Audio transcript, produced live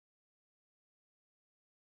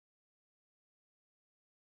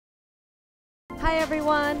Hi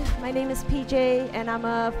everyone, my name is PJ and I'm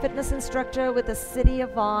a fitness instructor with the City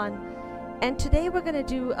of Vaughan. And today we're going to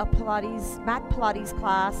do a mat Pilates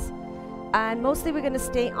class. And mostly we're going to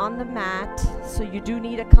stay on the mat, so you do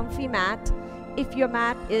need a comfy mat. If your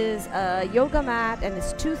mat is a yoga mat and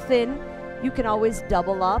it's too thin, you can always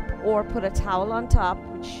double up or put a towel on top,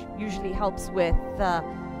 which usually helps with the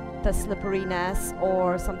slipperiness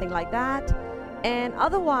or something like that. And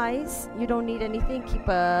otherwise, you don't need anything. Keep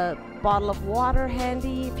a bottle of water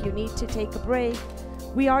handy if you need to take a break.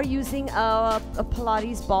 We are using a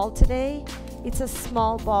Pilates ball today. It's a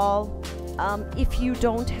small ball. If you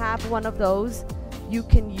don't have one of those, you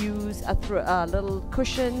can use a little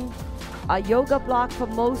cushion, a yoga block for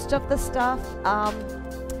most of the stuff.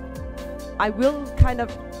 I will kind of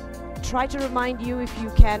try to remind you if you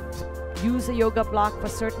can't use a yoga block for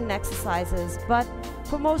certain exercises, but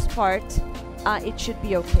for most part, it should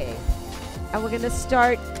be okay. And we're going to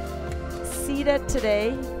start seated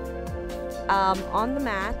today on the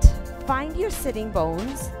mat. Find your sitting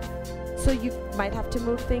bones. So you might have to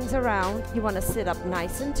move things around. You want to sit up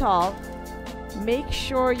nice and tall. Make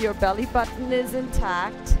sure your belly button is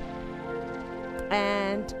intact.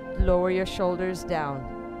 And lower your shoulders down.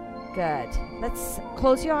 Good. Let's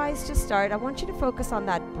close your eyes to start. I want you to focus on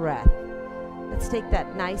that breath. Let's take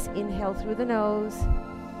that nice inhale through the nose.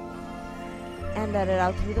 And let it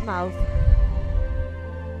out through the mouth.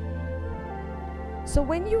 So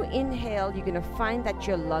when you inhale, you're going to find that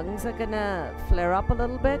your lungs are going to flare up a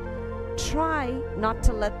little bit. Try not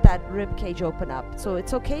to let that rib cage open up. So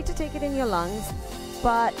it's okay to take it in your lungs,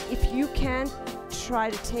 but if you can't, try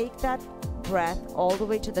to take that breath all the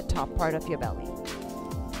way to the top part of your belly.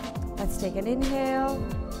 Let's take an inhale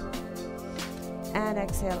and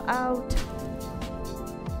exhale out.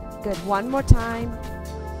 Good. One more time.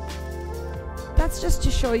 That's just to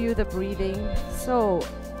show you the breathing. So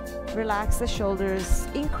relax the shoulders,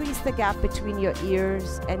 increase the gap between your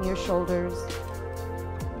ears and your shoulders,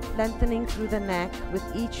 lengthening through the neck with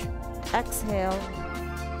each exhale.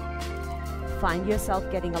 Find yourself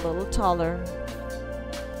getting a little taller,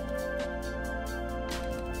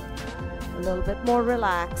 a little bit more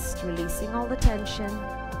relaxed, releasing all the tension.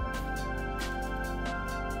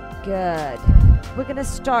 Good. We're going to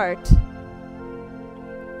start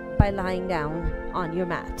by lying down on your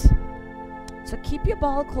mat. So keep your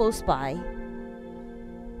ball close by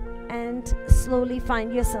and slowly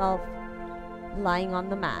find yourself lying on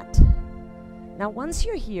the mat. Now once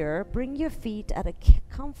you're here, bring your feet at a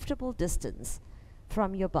comfortable distance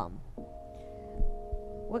from your bum.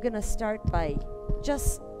 We're going to start by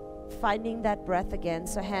just finding that breath again.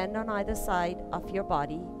 So hand on either side of your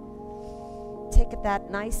body. Take that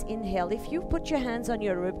nice inhale. If you put your hands on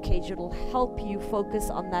your rib cage, it'll help you focus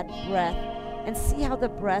on that breath and see how the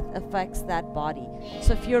breath affects that body.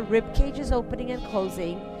 So if your rib cage is opening and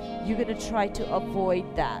closing, you're going to try to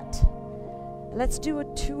avoid that. Let's do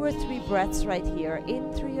 2 or 3 breaths right here.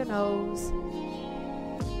 In through your nose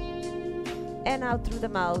and out through the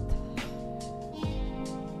mouth.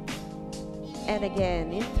 And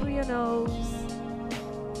again, in through your nose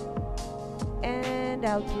and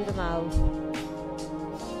out through the mouth.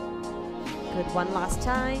 Good. One last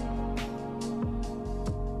time.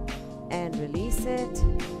 And release it.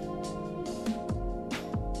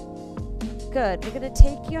 Good. We're going to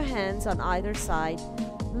take your hands on either side.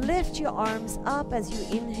 Lift your arms up as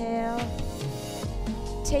you inhale.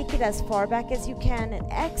 Take it as far back as you can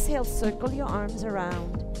and exhale, circle your arms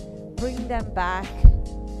around. Bring them back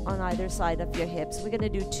on either side of your hips. We're going to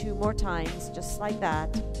do 2 more times, just like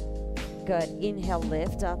that. Good. Inhale,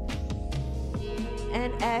 lift up.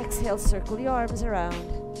 And exhale, circle your arms around.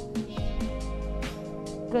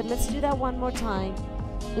 Good. Let's do that one more time.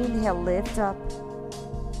 Inhale, lift up.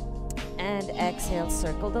 And exhale,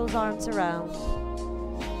 circle those arms around.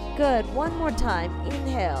 Good. One more time.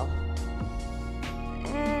 Inhale.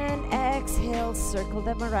 And exhale, circle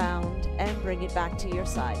them around and bring it back to your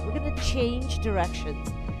side. We're going to change directions.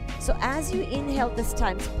 So as you inhale this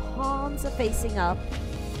time, palms are facing up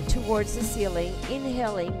towards the ceiling.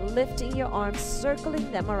 Inhaling, lifting your arms,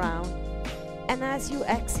 circling them around. And as you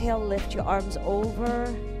exhale, lift your arms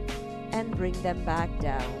over and bring them back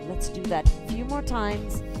down. Let's do that a few more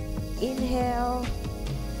times. Inhale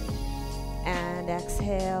and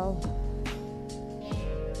exhale.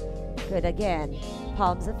 Good. Again,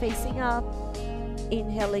 palms are facing up.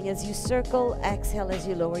 Inhaling as you circle, exhale as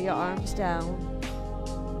you lower your arms down.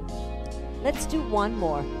 Let's do one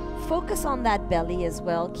more. Focus on that belly as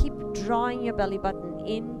well. Keep drawing your belly button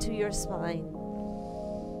into your spine.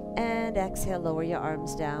 And exhale, lower your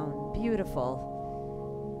arms down.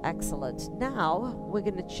 Beautiful. Excellent. Now, we're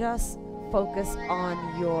going to just focus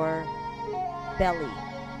on your belly.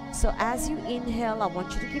 So as you inhale, I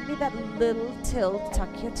want you to give me that little tilt, tuck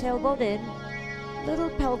your tailbone in, little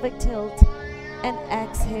pelvic tilt, and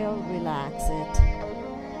exhale, relax it.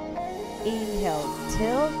 Inhale,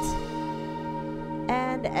 tilt,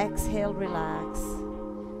 and exhale, relax.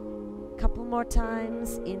 Couple more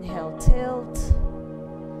times. Inhale, tilt,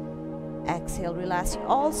 exhale, relax. You're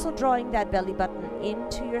also drawing that belly button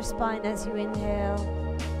into your spine as you inhale,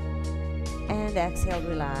 and exhale,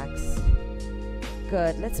 relax.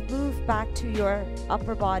 Good. Let's move back to your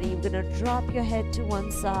upper body. We're going to drop your head to one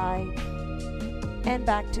side and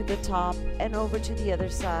back to the top and over to the other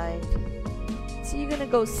side. So you're going to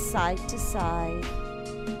go side to side.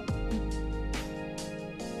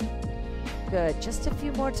 Good. Just a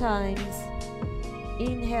few more times.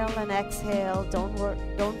 Inhale and exhale.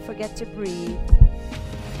 Don't forget to breathe.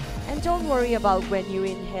 And don't worry about when you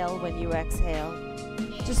inhale, when you exhale.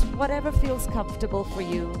 Just whatever feels comfortable for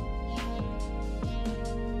you.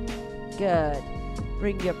 Good.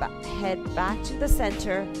 Bring your head back to the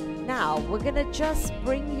center. Now, we're going to just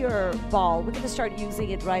bring your ball. We're going to start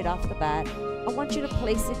using it right off the bat. I want you to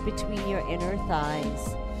place it between your inner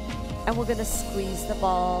thighs. And we're going to squeeze the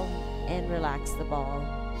ball and relax the ball.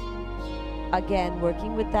 Again,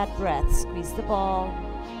 working with that breath. Squeeze the ball,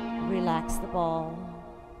 relax the ball.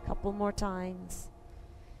 Couple more times.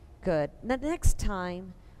 Good. The next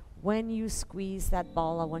time, when you squeeze that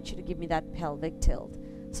ball, I want you to give me that pelvic tilt.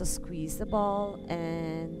 So squeeze the ball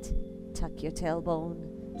and tuck your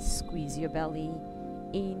tailbone, squeeze your belly,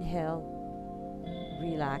 inhale,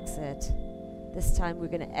 relax it. This time we're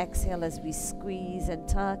going to exhale as we squeeze and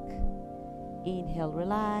tuck, inhale,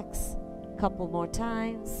 relax. Couple more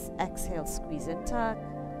times, exhale, squeeze and tuck,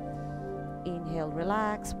 inhale,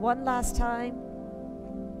 relax. One last time,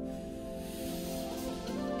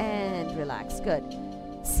 and relax. Good.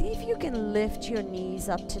 See if you can lift your knees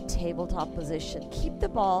up to tabletop position. Keep the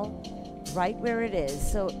ball right where it is.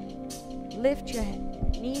 So lift your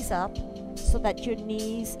knees up so that your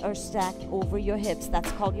knees are stacked over your hips.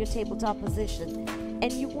 That's called your tabletop position.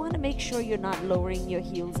 And you want to make sure you're not lowering your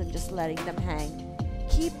heels and just letting them hang.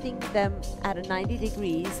 Keeping them at a 90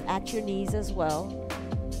 degrees at your knees as well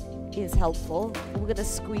is helpful. We're going to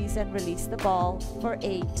squeeze and release the ball for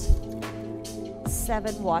 8,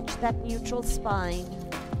 7, watch that neutral spine.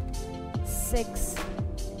 6,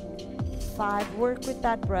 5, work with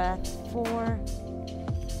that breath. 4,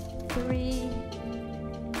 3,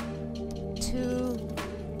 2,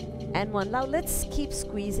 and 1. Now let's keep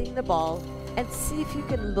squeezing the ball and see if you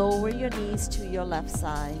can lower your knees to your left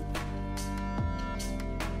side.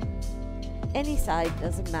 Any side,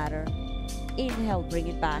 doesn't matter. Inhale, bring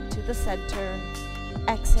it back to the center.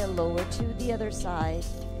 Exhale, lower to the other side.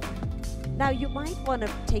 Now you might want to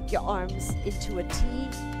take your arms into a T.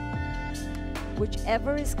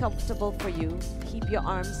 Whichever is comfortable for you. Keep your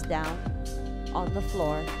arms down on the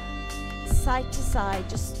floor. Side to side,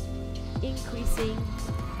 just increasing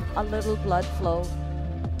a little blood flow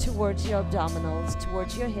towards your abdominals,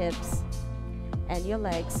 towards your hips and your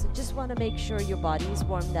legs. So just want to make sure your body is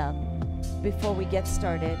warmed up before we get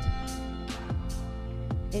started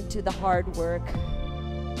into the hard work.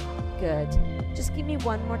 Good. Just give me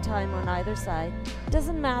one more time on either side.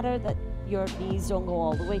 Doesn't matter that your knees don't go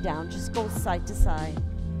all the way down. Just go side to side.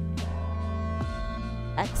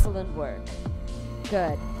 Excellent work.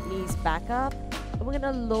 Good. Knees back up. And we're going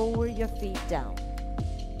to lower your feet down.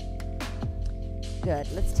 Good.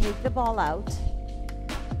 Let's take the ball out.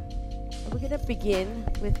 And we're going to begin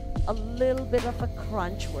with a little bit of a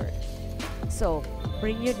crunch work. So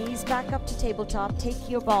bring your knees back up to tabletop. Take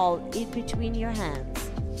your ball in between your hands.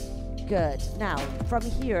 Good. Now from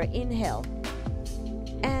here, inhale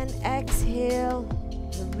and exhale,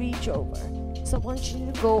 reach over. So I want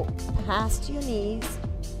you to go past your knees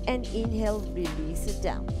and inhale, release it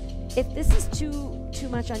down. If this is too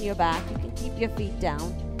much on your back, you can keep your feet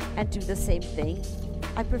down and do the same thing.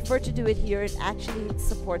 I prefer to do it here. It actually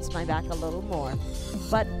supports my back a little more.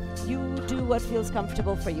 But you do what feels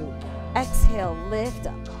comfortable for you. Exhale, lift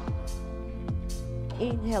up.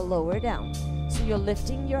 Inhale, lower down. So you're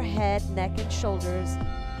lifting your head, neck, and shoulders.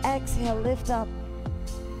 Exhale, lift up.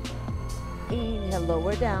 Inhale,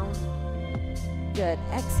 lower down. Good.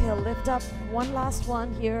 Exhale, lift up. One last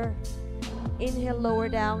one here. Inhale, lower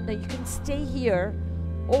down. Now you can stay here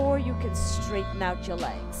or you can straighten out your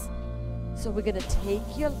legs. So we're going to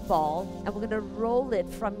take your ball and we're going to roll it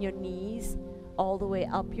from your knees all the way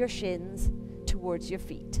up your shins towards your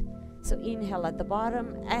feet. So inhale at the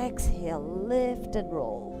bottom, exhale, lift and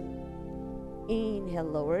roll. Inhale,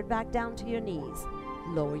 lower it back down to your knees.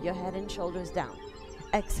 Lower your head and shoulders down.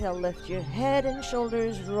 Exhale, lift your head and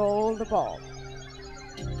shoulders, roll the ball.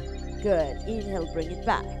 Good. Inhale, bring it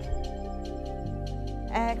back.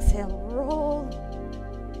 Exhale, roll.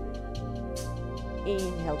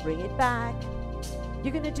 Inhale, bring it back.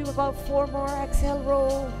 You're going to do about 4 more. Exhale,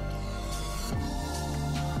 roll.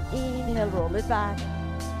 Inhale, roll it back.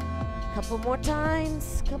 Couple more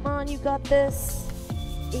times. Come on, you got this.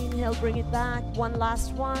 Inhale, bring it back. One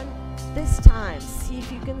last one. This time, see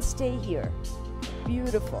if you can stay here.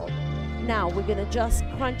 Beautiful. Now we're going to just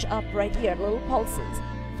crunch up right here, little pulses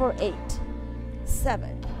for 8,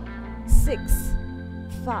 7, 6,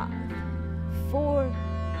 5, 4,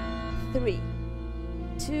 3,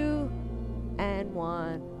 2, and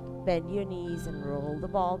 1. Bend your knees and roll the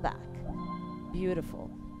ball back.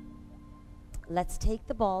 Beautiful. Let's take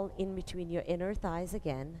the ball in between your inner thighs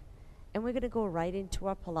again, and we're going to go right into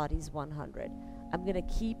our Pilates 100. I'm going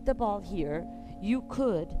to keep the ball here. You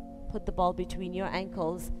could put the ball between your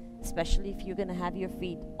ankles, especially if you're going to have your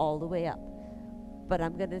feet all the way up. But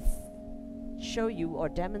I'm going to show you or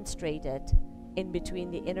demonstrate it in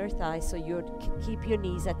between the inner thighs so you keep your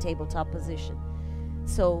knees at tabletop position.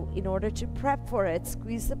 So in order to prep for it,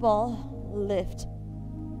 squeeze the ball, lift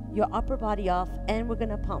your upper body off, and we're going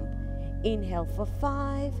to pump. Inhale for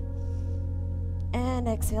 5 and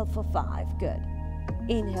exhale for 5. Good.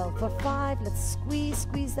 Inhale for 5. Let's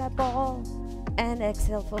squeeze that ball, and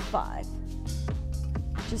exhale for 5.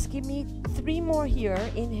 Just give me 3 more here.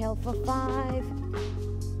 Inhale for 5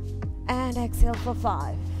 and exhale for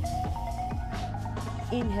 5.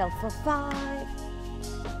 Inhale for 5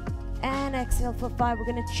 and exhale for 5. We're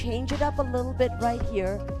going to change it up a little bit right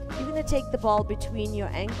here. You're going to take the ball between your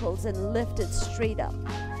ankles and lift it straight up.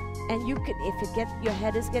 And you can, if your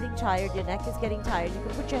head is getting tired, your neck is getting tired, you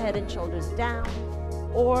can put your head and shoulders down,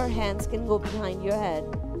 or hands can go behind your head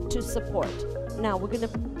to support. Now we're going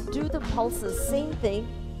to do the pulses, same thing.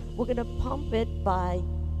 We're going to pump it by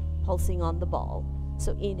pulsing on the ball.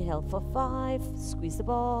 So inhale for 5, squeeze the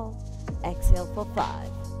ball, exhale for 5.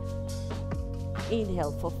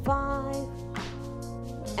 Inhale for 5,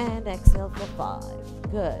 and exhale for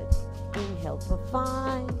 5. Good. Inhale for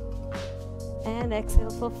 5, and exhale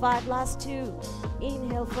for 5. Last 2.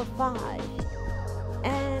 Inhale for 5,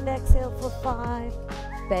 and exhale for 5.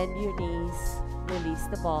 Bend your knees, release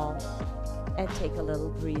the ball, and take a little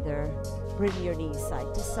breather. Bring your knees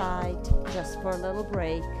side to side, just for a little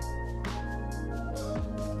break.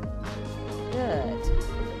 Good.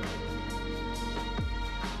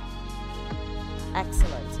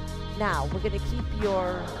 Excellent. Now we're going to keep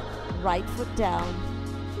your right foot down,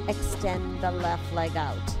 extend the left leg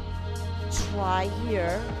out. Try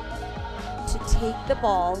here to take the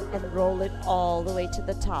ball and roll it all the way to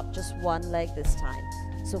the top, just one leg this time.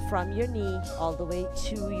 So from your knee all the way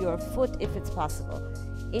to your foot if it's possible.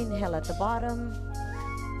 Inhale at the bottom,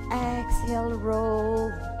 exhale, roll,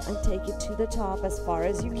 and take it to the top as far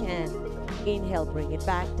as you can. Inhale, bring it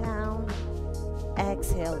back down,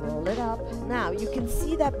 exhale, roll it up. Now you can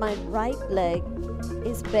see that my right leg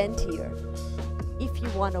is bent here. If you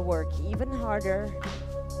want to work even harder,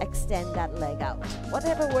 extend that leg out.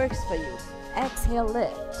 Whatever works for you. Exhale,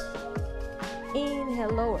 lift.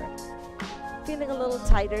 Inhale, lower. Feeling a little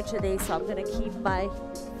tighter today, so I'm going to keep my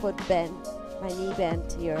foot bent, my knee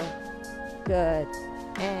bent here. Good.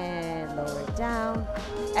 And lower it down.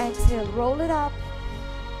 Exhale, roll it up.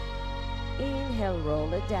 Inhale,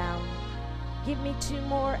 roll it down. Give me 2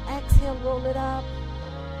 more. Exhale, roll it up.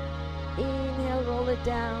 Inhale, roll it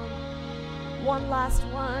down. One last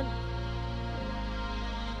one.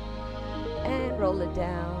 And roll it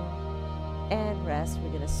down. And rest. We're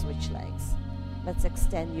going to switch legs. Let's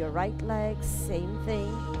extend your right leg. Same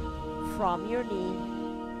thing. From your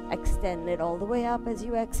knee. Extend it all the way up as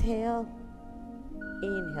you exhale.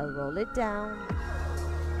 Inhale, roll it down.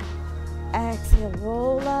 Exhale,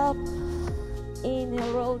 roll up.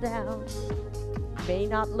 Inhale, roll down. May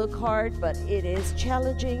not look hard, but it is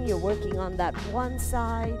challenging. You're working on that one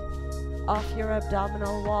side of your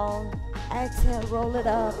abdominal wall. Exhale, roll it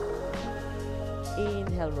up.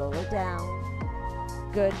 Inhale, roll it down.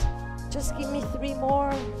 Good. Just give me 3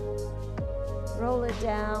 more. Roll it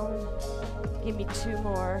down. Give me 2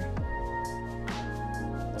 more.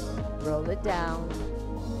 Roll it down.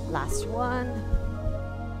 Last one.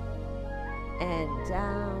 And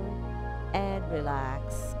down. And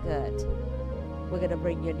relax. Good. We're going to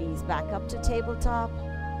bring your knees back up to tabletop.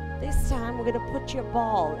 This time we're going to put your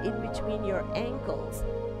ball in between your ankles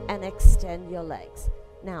and extend your legs.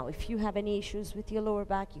 Now, if you have any issues with your lower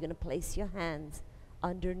back, you're going to place your hands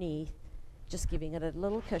underneath, just giving it a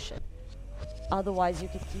little cushion. Otherwise, you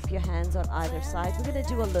can keep your hands on either side. We're going to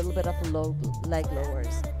do a little bit of leg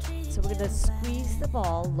lowers. So we're going to squeeze the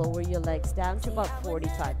ball, lower your legs down to about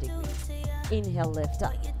 45 degrees. Inhale, lift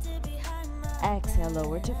up. Exhale,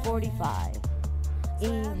 lower to 45.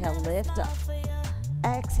 Inhale, lift up.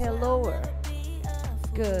 Exhale, lower.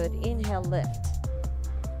 Good. Inhale, lift.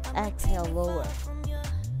 Exhale, lower.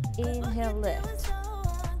 Inhale, lift.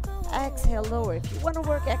 Exhale, lower. If you want to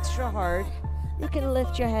work extra hard, you can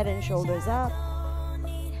lift your head and shoulders up.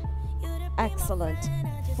 Excellent.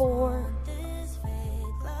 4,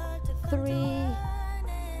 3,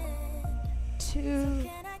 2,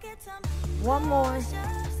 one more.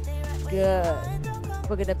 Good.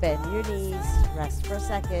 We're going to bend your knees. Rest for a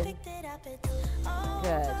second.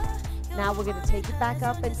 Good. Now we're going to take it back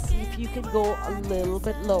up and see if you can go a little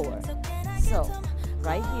bit lower. So,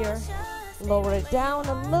 right here, lower it down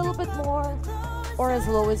a little bit more or as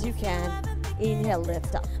low as you can. Inhale,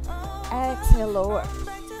 lift up. Exhale, lower.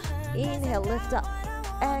 Inhale, lift up.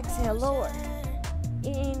 Exhale, lower.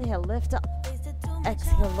 Inhale, lift up.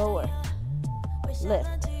 Exhale, lower.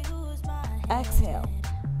 Lift. Exhale.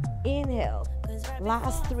 Inhale.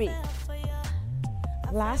 Last 3.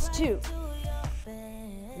 Last 2.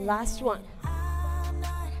 Last 1.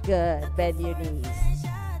 Good. Bend your knees.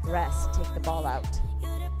 Rest. Take the ball out.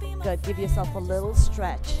 Good. Give yourself a little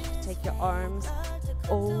stretch. Take your arms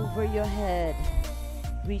over your head.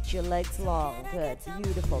 Reach your legs long. Good.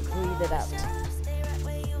 Beautiful. Breathe it out.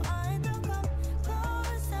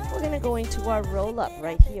 We're going to go into our roll up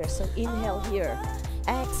right here. So inhale here.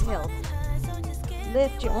 Exhale.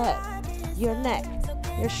 Lift your head, your neck,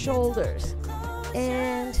 your shoulders,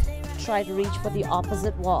 and try to reach for the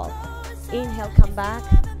opposite wall. Inhale, come back.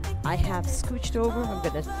 I have scooched over. I'm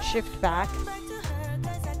going to shift back.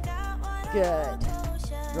 Good.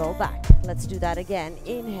 Roll back. Let's do that again.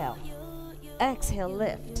 Inhale. Exhale,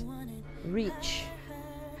 lift. Reach.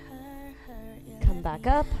 Come back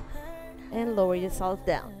up and lower yourself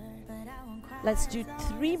down. Let's do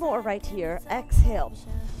 3 more right here. Exhale.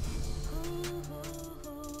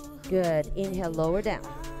 Good. Inhale, lower down.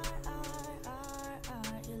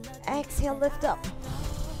 Exhale, lift up.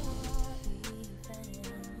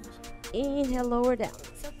 Inhale, lower down.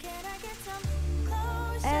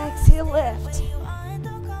 Exhale, lift.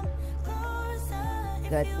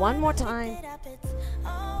 Good. One more time.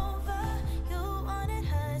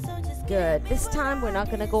 Good. This time we're not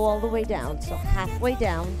going to go all the way down. So halfway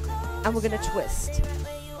down. And we're going to twist.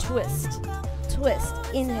 Twist. Twist.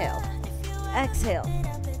 Inhale. Exhale.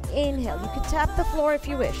 Inhale. You can tap the floor if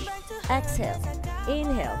you wish. Exhale.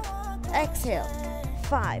 Inhale. Exhale.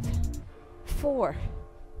 5, 4,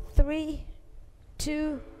 3,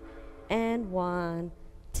 2, and 1.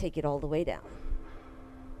 Take it all the way down.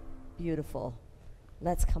 Beautiful.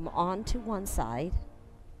 Let's come on to one side.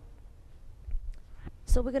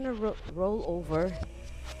 So we're going to roll over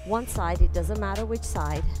one side. It doesn't matter which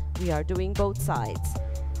side. We are doing both sides.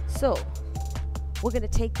 So we're going to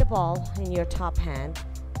take the ball in your top hand,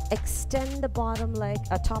 extend the bottom leg,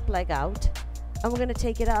 top leg out, and we're going to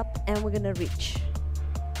take it up and we're going to reach.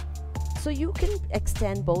 So you can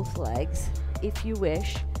extend both legs if you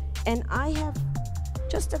wish. And I have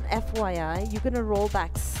just an FYI, you're going to roll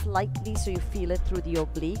back slightly so you feel it through the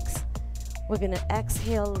obliques. We're going to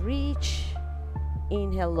exhale, reach,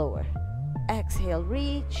 inhale, lower. Exhale,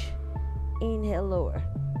 reach, inhale, lower.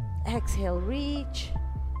 Exhale, reach,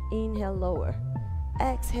 inhale, lower.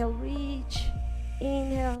 Exhale, reach,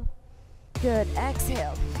 inhale. Good.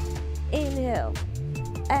 Exhale, inhale,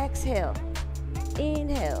 exhale,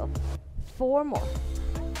 inhale. 4 more.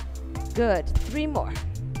 Good. 3 more.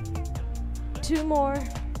 2 more.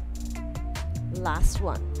 Last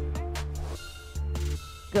one.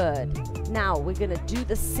 Good. Now we're going to do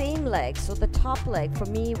the same leg. So the top leg for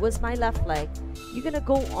me was my left leg. You're going to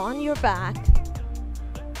go on your back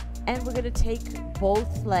and we're going to take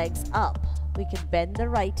both legs up. We can bend the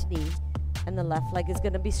right knee and the left leg is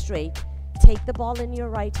going to be straight. Take the ball in your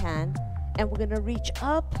right hand and we're going to reach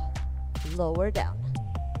up, lower down.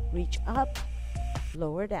 Reach up,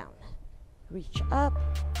 lower down. Reach up,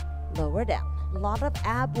 lower down. A lot of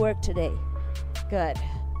ab work today. Good.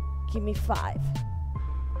 Give me 5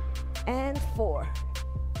 and 4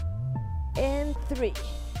 and 3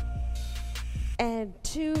 and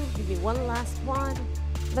 2. Give me one last one.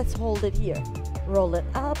 Let's hold it here. Roll it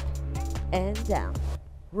up and down.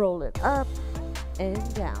 Roll it up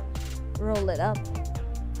and down. Roll it up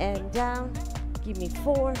and down. Give me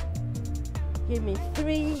 4. Give me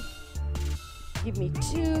 3. Give me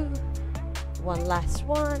 2. One last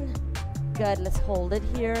one. Good. Let's hold it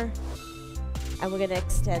here. And we're going to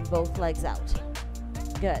extend both legs out.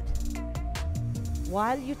 Good.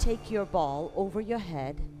 While you take your ball over your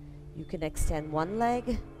head, you can extend one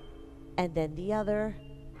leg and then the other.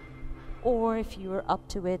 Or if you're up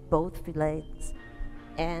to it, both legs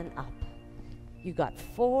and up. You got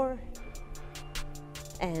 4,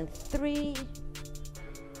 and 3,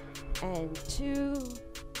 and 2,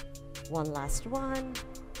 one last one.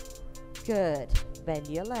 Good. Bend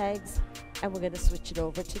your legs, and we're going to switch it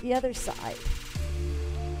over to the other side.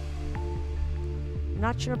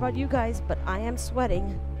 Not sure about you guys, but I am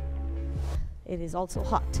sweating. It is also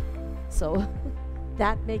hot, so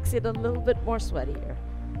that makes it a little bit more sweatier.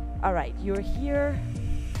 All right, you're here.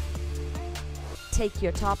 Take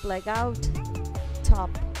your top leg out, top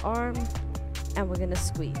arm, and we're gonna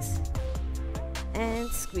squeeze and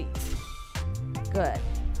squeeze. Good.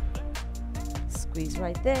 Squeeze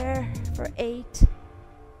right there for 8,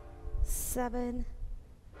 7,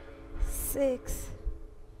 6,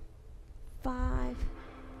 5,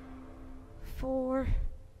 4,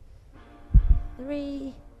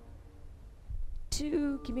 3,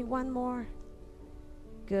 2, give me one more.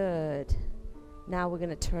 Good. Now we're going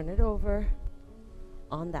to turn it over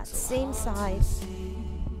on that same side,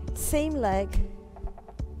 same leg.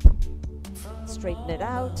 Straighten it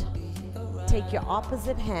out. Take your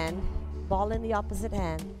opposite hand, ball in the opposite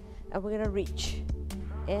hand, and we're going to reach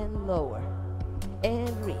and lower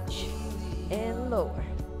and reach and lower.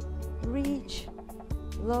 Reach,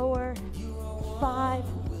 lower, 5,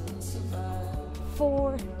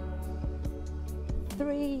 4,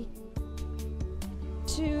 3,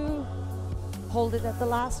 2, hold it at the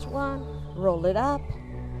last one, roll it up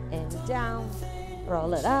and down,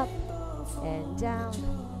 roll it up and down,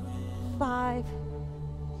 5,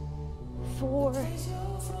 4,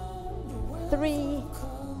 3,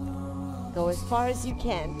 go as far as you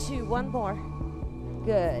can, 2, one more,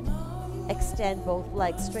 good. Extend both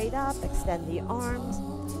legs straight up, extend the arms.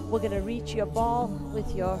 We're going to reach your ball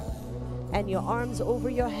with your arms over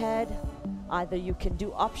your head. Either you can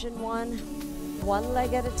do option 1, one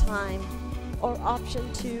leg at a time, or option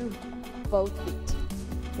 2, both feet.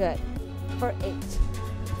 Good. For 8.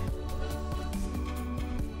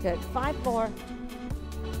 Good. 5 more.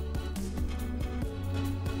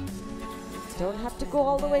 Don't have to go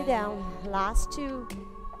all the way down. Last 2.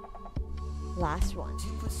 Last one.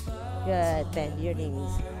 Good. Bend your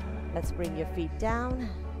knees. Let's bring your feet down.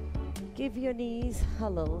 Give your knees a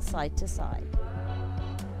little side to side.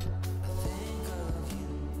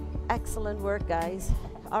 Excellent work, guys.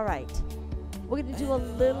 All right. We're going to do a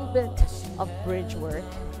little bit of bridge work.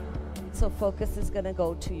 So focus is going to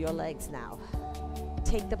go to your legs now.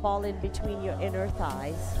 Take the ball in between your inner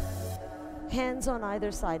thighs. Hands on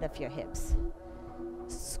either side of your hips.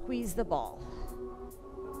 Squeeze the ball.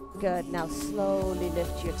 Good. Now slowly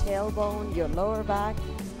lift your tailbone, your lower back,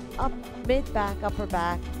 up, mid-back, upper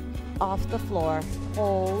back, off the floor.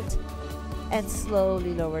 Hold, and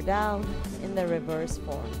slowly lower down in the reverse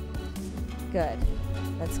form. Good.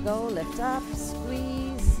 Let's go. Lift up,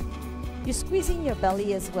 squeeze. You're squeezing your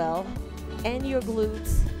belly as well, and your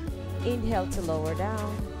glutes. Inhale to lower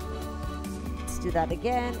down. Let's do that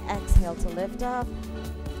again. Exhale to lift up.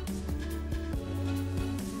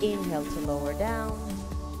 Inhale to lower down.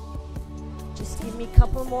 Just give me a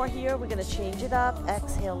couple more here. We're going to change it up.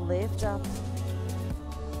 Exhale, lift up.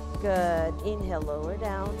 Good. Inhale, lower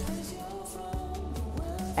down.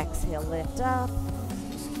 Exhale, lift up.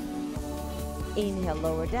 Inhale,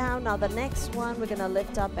 lower down. Now the next one, we're going to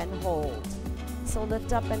lift up and hold. So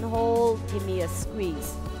lift up and hold. Give me a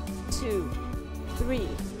squeeze. 2, 3,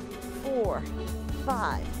 4,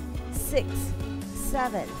 5, 6,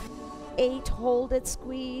 7, 8. Hold it,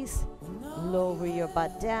 squeeze. Lower your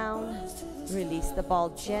butt down. Release the ball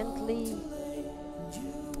gently.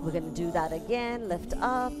 We're going to do that again. Lift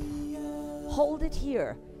up. Hold it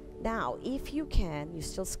here. Now, if you can, you're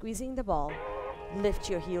still squeezing the ball. Lift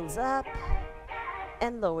your heels up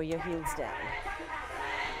and lower your heels down.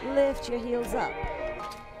 Lift your heels up.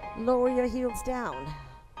 Lower your heels down.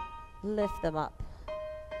 Lift them up.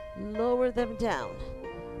 Lower them down.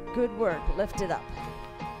 Good work. Lift it up.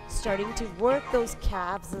 Starting to work those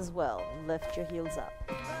calves as well. Lift your heels up.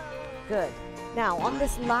 Good. Now on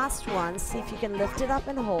this last one, see if you can lift it up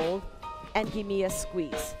and hold, and give me a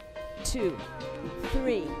squeeze. 2,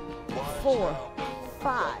 3, 4,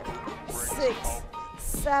 5, 6,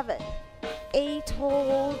 7, 8.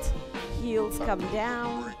 Hold. Heels come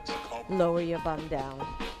down. Lower your bum down.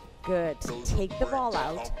 Good. Take the ball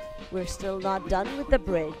out. We're still not done with the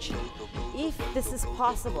bridge. If this is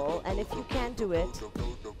possible, and if you can't do it,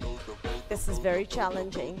 this is very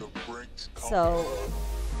challenging. So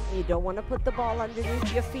you don't want to put the ball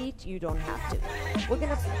underneath your feet. You don't have to. We're going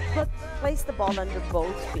to place the ball under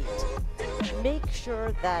both feet. Make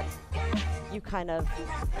sure that you kind of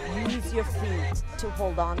use your feet to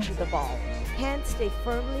hold on to the ball. Hands stay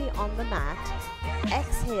firmly on the mat.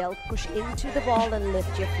 Exhale, push into the ball and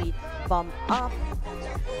lift your feet. Bum up.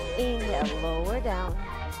 Inhale, lower down.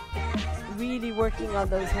 Really working on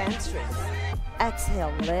those hamstrings.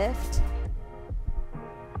 Exhale, lift.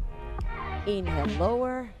 Inhale,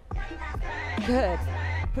 lower. Good.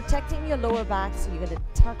 Protecting your lower back, so you're going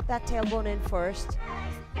to tuck that tailbone in first.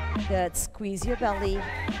 Good. Squeeze your belly.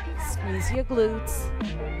 Squeeze your glutes.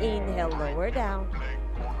 Inhale, lower down.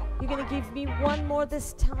 You're going to give me one more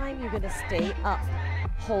this time. You're going to stay up.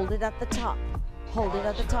 Hold it at the top. Hold it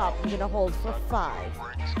at the top. You're going to hold for 5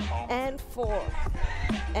 and 4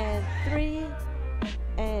 and 3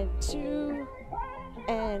 and 2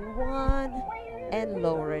 and 1 and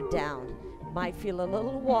lower it down. Might feel a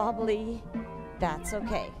little wobbly. That's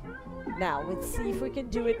okay. Now let's see if we can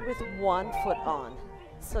do it with one foot on.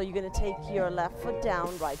 So you're going to take your left foot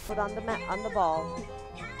down, right foot on the mat, on the ball.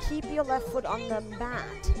 Keep your left foot on the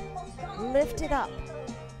mat. Lift it up.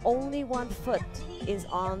 Only one foot is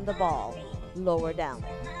on the ball. Lower down.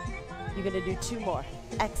 You're going to do 2 more.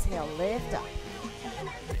 Exhale, lift up.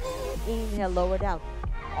 Inhale, lower down.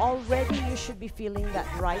 Already you should be feeling that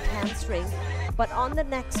right hamstring, but on the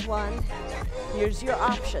next one, here's your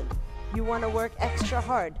option. You want to work extra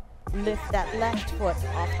hard. Lift that left foot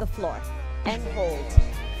off the floor and hold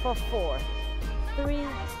for 4, 3,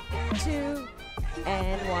 2,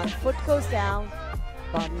 and 1. Foot goes down,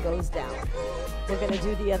 bum goes down. We're going to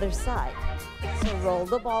do the other side. So roll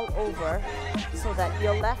the ball over so that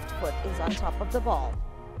your left foot is on top of the ball.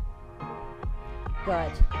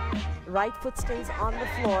 Good. Right foot stays on the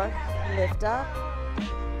floor. Lift up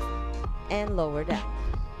and lower down.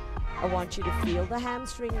 I want you to feel the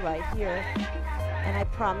hamstring right here, and I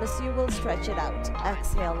promise you will stretch it out.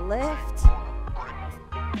 Exhale, lift,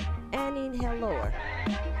 and inhale, lower.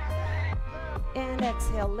 And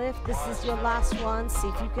exhale, lift. This is your last one. See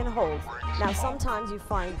if you can hold. Now, sometimes you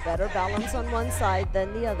find better balance on one side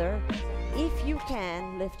than the other. If you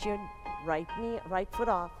can, lift your right foot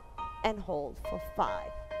off and hold for 5,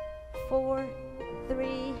 4,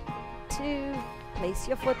 3, 2. Place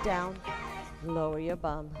your foot down. Lower your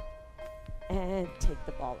bum. And take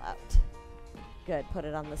the ball out. Good. Put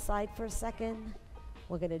it on the side for a second.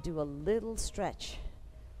 We're going to do a little stretch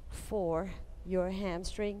for your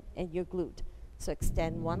hamstring and your glute. So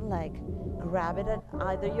extend one leg, grab it at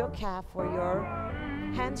either your calf or your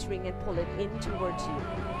hamstring and pull it in towards you.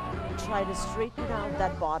 Try to straighten out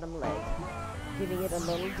that bottom leg, giving it a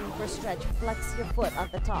little deeper stretch. Flex your foot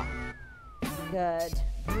at the top. Good.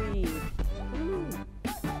 Breathe.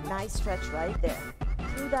 Nice stretch right there.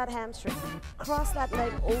 Through that hamstring. Cross that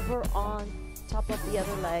leg over on top of the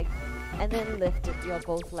other leg and then lift it, your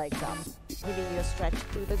both legs up, giving you a stretch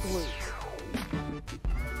through the glutes.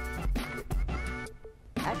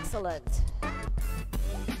 Excellent.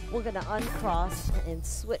 We're going to uncross and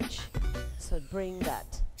switch. So bring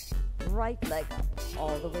that right leg up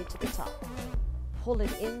all the way to the top. Pull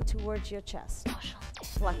it in towards your chest.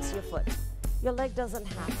 Flex your foot. Your leg doesn't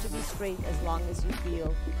have to be straight as long as you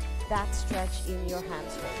feel that stretch in your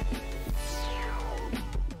hamstring.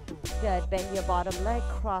 Good. Bend your bottom leg,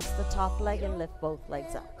 cross the top leg, and lift both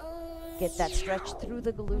legs up. Get that stretch through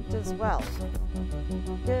the glute as well.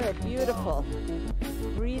 Good. Beautiful.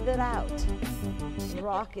 Breathe it out.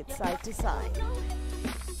 Rock it side to side.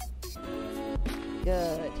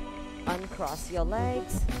 Good. Uncross your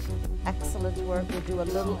legs. Excellent work. We'll do a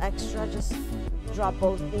little extra. Just drop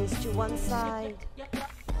both knees to one side.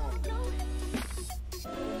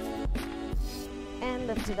 And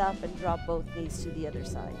lift it up and drop both knees to the other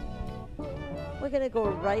side. We're going to go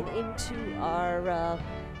right into our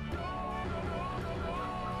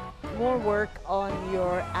more work on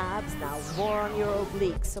your abs now, more on your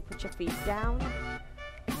obliques. So put your feet down.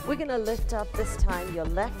 We're going to lift up this time your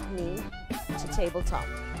left knee to tabletop.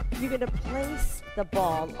 You're going to place the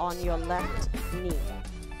ball on your left knee.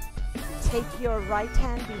 Take your right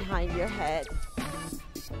hand behind your head.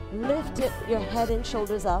 Lift it, your head and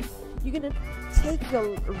shoulders up. You're going to take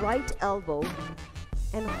your right elbow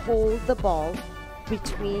and hold the ball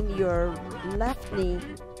between your left knee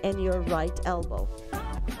and your right elbow.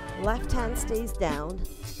 Left hand stays down.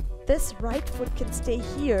 This right foot can stay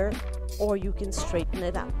here, or you can straighten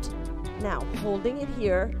it out. Now, holding it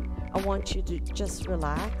here, I want you to just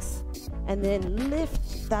relax and then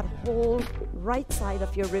lift that whole right side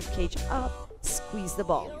of your rib cage up. Squeeze the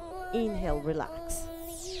ball. Inhale, relax.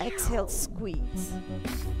 Exhale, squeeze.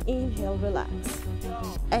 Inhale, relax.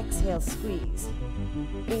 Exhale, squeeze.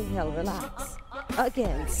 Inhale, relax.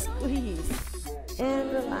 Again, squeeze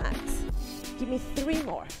and relax. Give me 3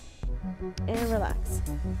 more. and relax,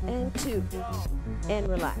 and 2, and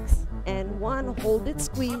relax, and 1, hold it,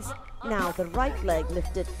 squeeze. Now the right leg,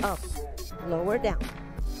 lift it up, lower down,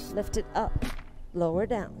 lift it up, lower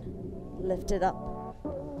down, lift it up,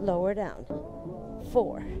 lower down.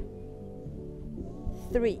 4,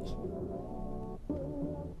 3,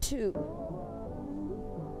 2,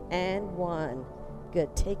 and 1.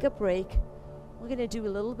 Good, take a break. We're gonna do a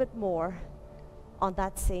little bit more on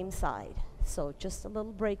that same side. So just a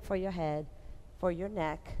little break for your head, for your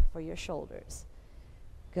neck, for your shoulders.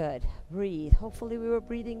 Good, breathe. Hopefully we were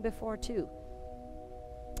breathing before too.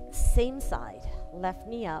 Same side, left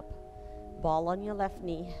knee up, ball on your left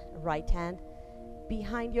knee, right hand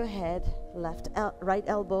behind your head, right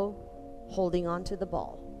elbow holding on to the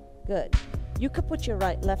ball. Good. You could put your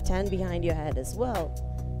left hand behind your head as well.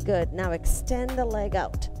 Good. Now extend the leg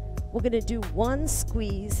out. We're going to do 1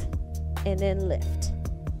 squeeze and then lift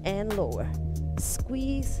and lower.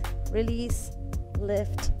 Squeeze, release,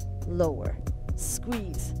 lift, lower.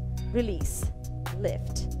 Squeeze, release,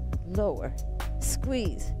 lift, lower.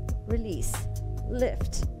 Squeeze, release,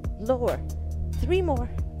 lift, lower. 3 more.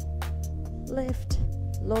 Lift,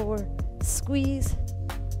 lower, squeeze,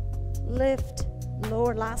 lift,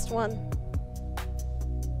 lower. Last one.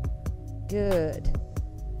 Good.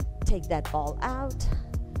 Take that ball out.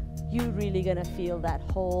 You're really gonna feel that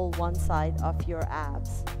whole one side of your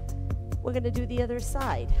abs. We're gonna do the other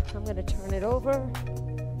side. I'm gonna turn it over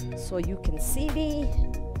so you can see me.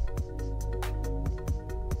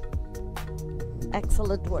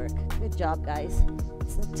 Excellent work. Good job, guys.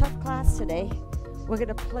 It's a tough class today. We're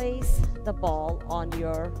gonna place the ball on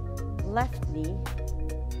your left knee.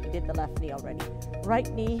 We did the left knee already. Right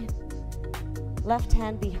knee, left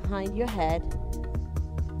hand behind your head.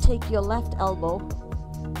 Take your left elbow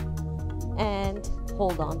and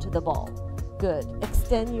hold on to the ball. Good.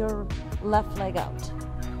 Extend your left leg out.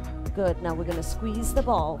 Good. Now we're gonna squeeze the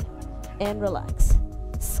ball and relax.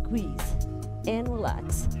 Squeeze and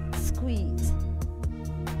relax. Squeeze.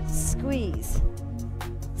 Squeeze.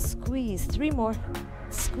 Squeeze. 3 more.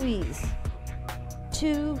 Squeeze.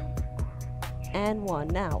 2 and 1.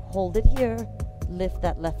 Now hold it here. Lift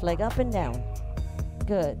that left leg up and down.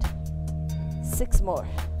 Good. 6 more.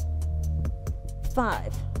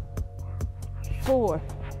 5, 4,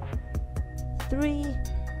 3,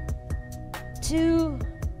 2,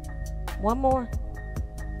 1 more.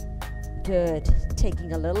 Good.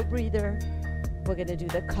 Taking a little breather. We're going to do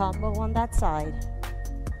the combo on that side.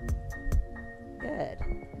 Good.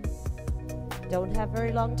 Don't have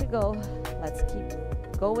very long to go. Let's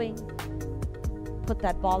keep going. Put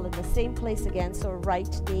that ball in the same place again. So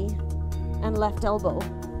right knee and left elbow.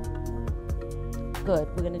 Good.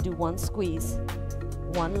 We're going to do 1 squeeze,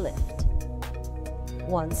 1 lift.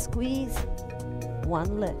 1 squeeze,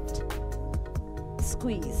 1 lift.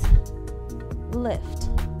 Squeeze, lift.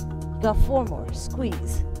 You got 4 more.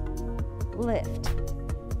 Squeeze, lift.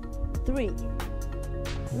 3,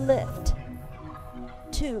 lift.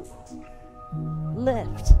 2,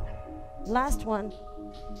 lift. Last one.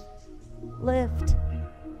 Lift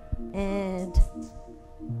and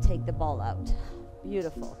take the ball out.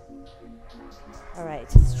 Beautiful. All right,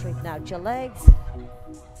 straighten out your legs.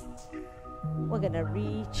 We're gonna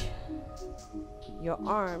reach your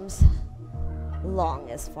arms long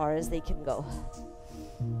as far as they can go.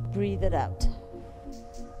 Breathe it out.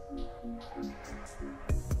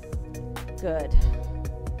 Good.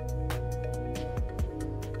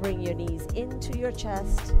 Bring your knees into your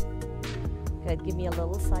chest. Good, give me a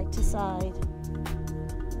little side to side.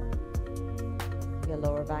 Your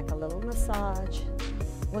lower back, a little massage.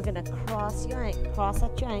 We're gonna cross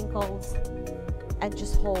at your ankles and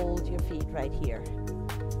just hold your feet right here.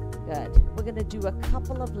 Good. We're gonna do a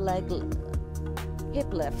couple of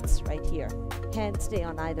hip lifts right here. Hands stay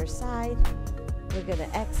on either side. We're gonna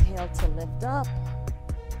exhale to lift up.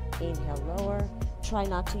 Inhale, lower. Try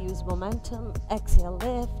not to use momentum. Exhale,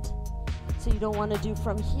 lift. So you don't want to do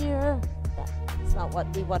from here. That's not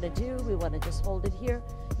what we want to do. We want to just hold it here.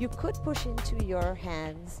 You could push into your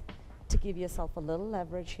hands to give yourself a little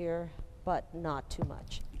leverage here, but not too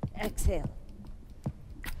much. Exhale.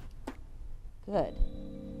 Good.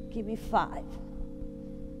 Give me 5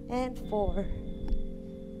 and 4,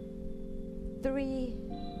 3,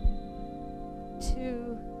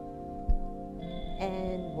 2,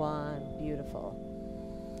 and 1. Beautiful.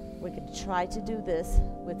 We can try to do this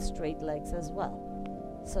with straight legs as well.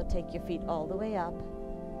 So take your feet all the way up,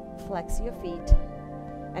 flex your feet,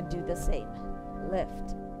 and do the same.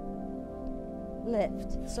 Lift,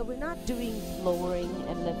 lift. So we're not doing lowering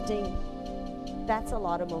and lifting. That's a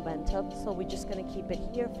lot of momentum. So we're just going to keep it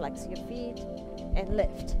here. Flex your feet and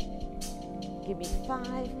lift. Give me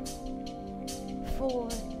 5 4,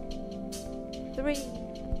 3,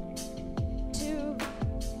 2,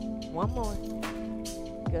 one more.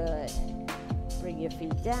 Good. Bring your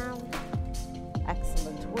feet down.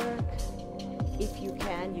 Excellent work. If you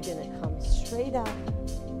can, you're going to come straight up.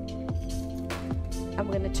 I'm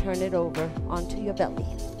going to turn it over onto your belly.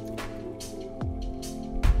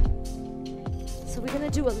 So we're going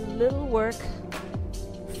to do a little work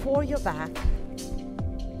for your back.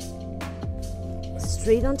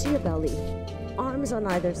 Straight onto your belly. Arms on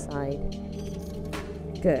either side.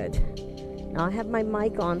 Good. Now I have my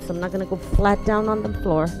mic on, so I'm not going to go flat down on the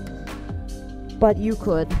floor. But you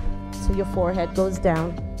could. So your forehead goes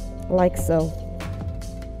down like so.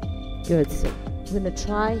 Good. So we're going to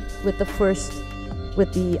try with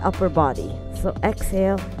the upper body. So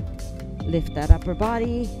exhale, lift that upper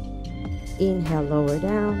body. Inhale, lower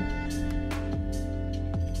down.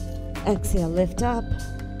 Exhale, lift up.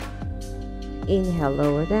 Inhale,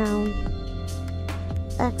 lower down.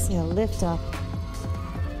 Exhale, lift up.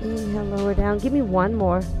 Inhale, lower down. Give me one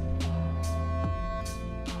more.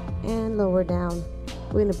 And lower down.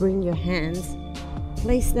 We're going to bring your hands,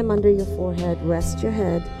 place them under your forehead, rest your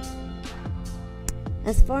head.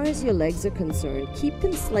 As far as your legs are concerned, keep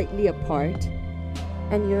them slightly apart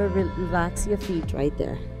and you relax your feet right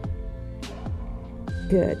there.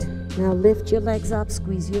 Good. Now lift your legs up,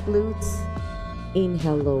 squeeze your glutes.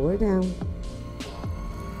 Inhale, lower down.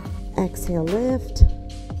 Exhale, lift.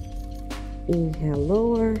 Inhale,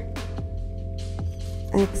 lower.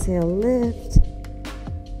 Exhale, lift.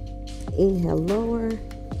 Inhale, lower.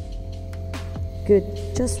 Good.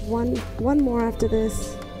 Just one more after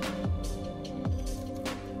this.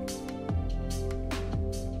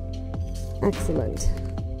 Excellent.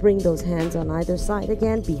 Bring those hands on either side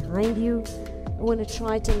again, behind you. We're going to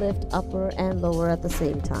try to lift upper and lower at the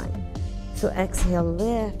same time. So exhale,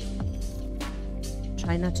 lift.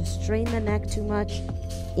 Try not to strain the neck too much.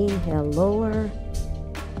 Inhale, lower.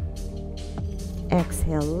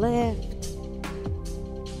 Exhale, lift.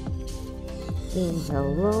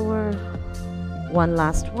 Inhale, lower. One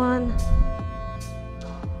last one.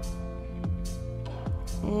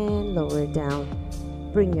 And lower it down.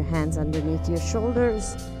 Bring your hands underneath your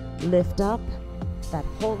shoulders. Lift up. That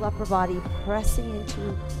whole upper body pressing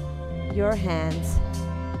into your hands.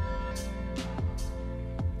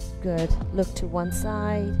 Good. Look to one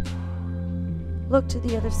side. Look to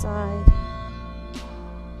the other side.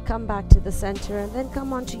 Come back to the center and then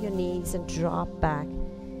come onto your knees and drop back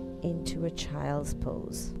into a child's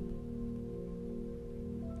pose.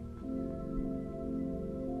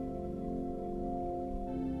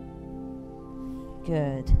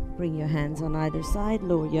 Good. Bring your hands on either side.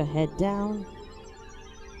 Lower your head down.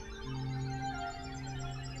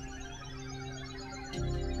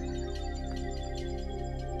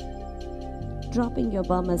 Dropping your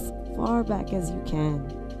bum as far back as you can.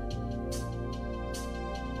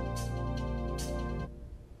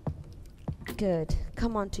 Good.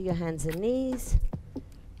 Come onto your hands and knees.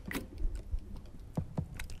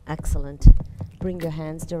 Excellent. Bring your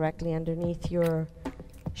hands directly underneath your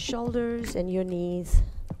shoulders and your knees,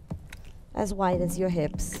 as wide as your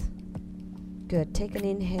hips. Good. Take an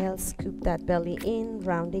inhale, scoop that belly in,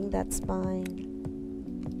 rounding that spine,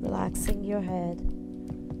 relaxing your head.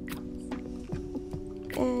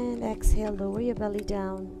 And exhale, lower your belly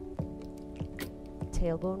down.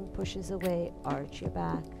 Tailbone pushes away, arch your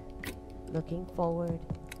back, looking forward.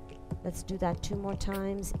 Let's do that 2 more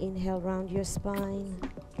times. Inhale, round your spine.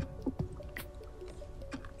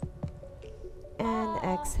 And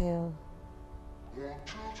exhale.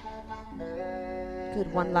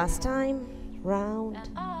 Good. One last time. Round.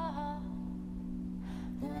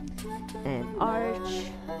 And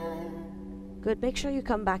arch. Good. Make sure you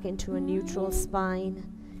come back into a neutral spine.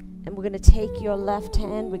 And we're going to take your left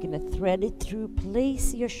hand. We're going to thread it through.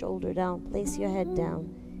 Place your shoulder down. Place your head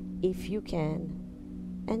down if you can.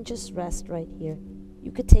 And just rest right here.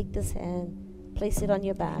 You could take this hand, place it on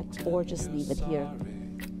your back, or just leave it here.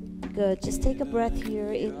 Good. Just take a breath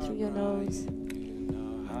here, in through your nose,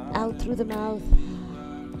 out through the mouth.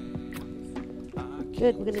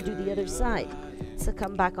 Good. We're going to do the other side. So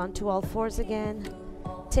come back onto all fours again.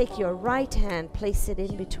 Take your right hand, place it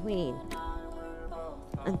in between,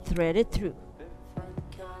 and thread it through.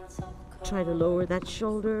 Try to lower that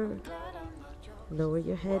shoulder. Lower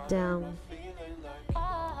your head down.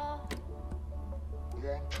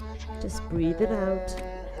 Just breathe it out.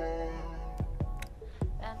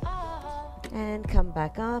 And come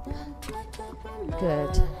back up.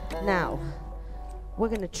 Good. Now, we're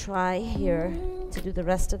going to try here to do the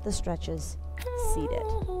rest of the stretches seated.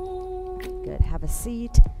 Good. Have a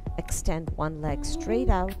seat. Extend one leg straight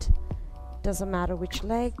out. doesn't matter which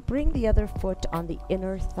leg. Bring the other foot on the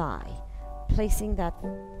inner thigh, placing that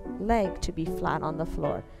leg to be flat on the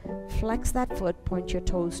floor. Flex that foot, point your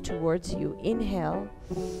toes towards you. Inhale,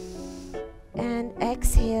 and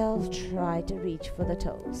exhale, try to reach for the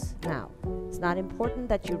toes. Now, it's not important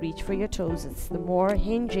that you reach for your toes, it's the more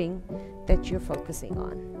hinging that you're focusing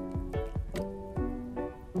on.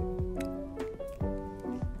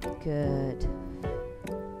 Good.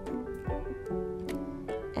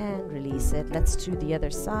 And release it. Let's do the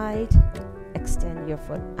other side. Extend your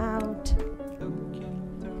foot out.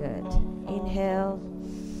 Good. Inhale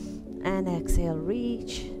and exhale,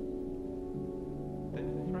 reach.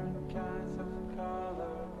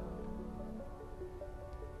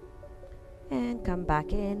 And come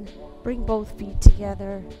back in. Bring both feet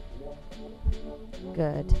together.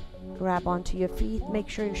 Good. Grab onto your feet. Make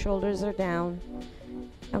sure your shoulders are down.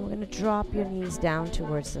 And we're going to drop your knees down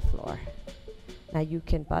towards the floor. Now you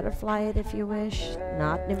can butterfly it if you wish.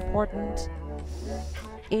 Not important.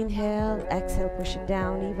 Inhale, exhale, push it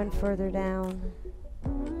down, even further down.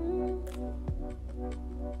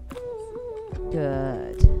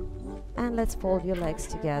 Good. And let's fold your legs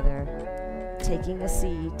together, taking a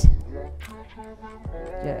seat.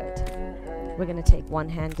 Good. We're going to take one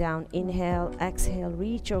hand down. Inhale, exhale,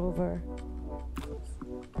 reach over.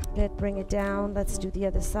 Good, bring it down. Let's do the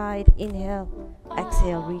other side. Inhale,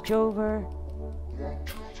 exhale, reach over.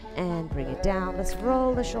 And bring it down. Let's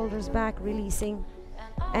roll the shoulders back, releasing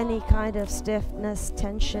any kind of stiffness,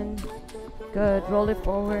 tension. Good, roll it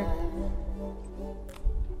forward.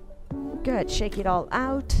 Good, shake it all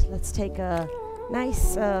out. Let's take a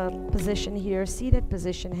nice position here, seated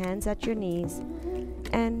position, hands at your knees.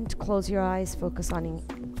 And close your eyes,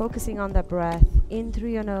 focusing on the breath. In through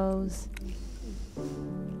your nose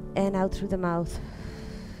and out through the mouth.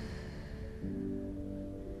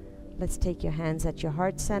 Let's take your hands at your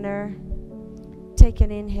heart center. Take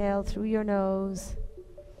an inhale through your nose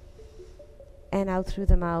and out through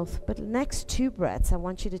the mouth. But the next two breaths, I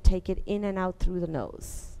want you to take it in and out through the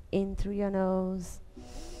nose. In through your nose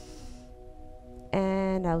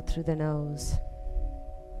and out through the nose.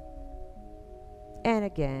 And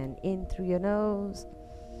again, in through your nose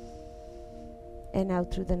and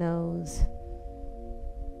out through the nose.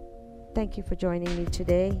 Thank you for joining me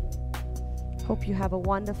today. Hope you have a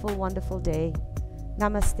wonderful, wonderful day.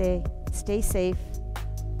 Namaste. Stay safe.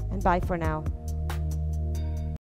 And bye for now.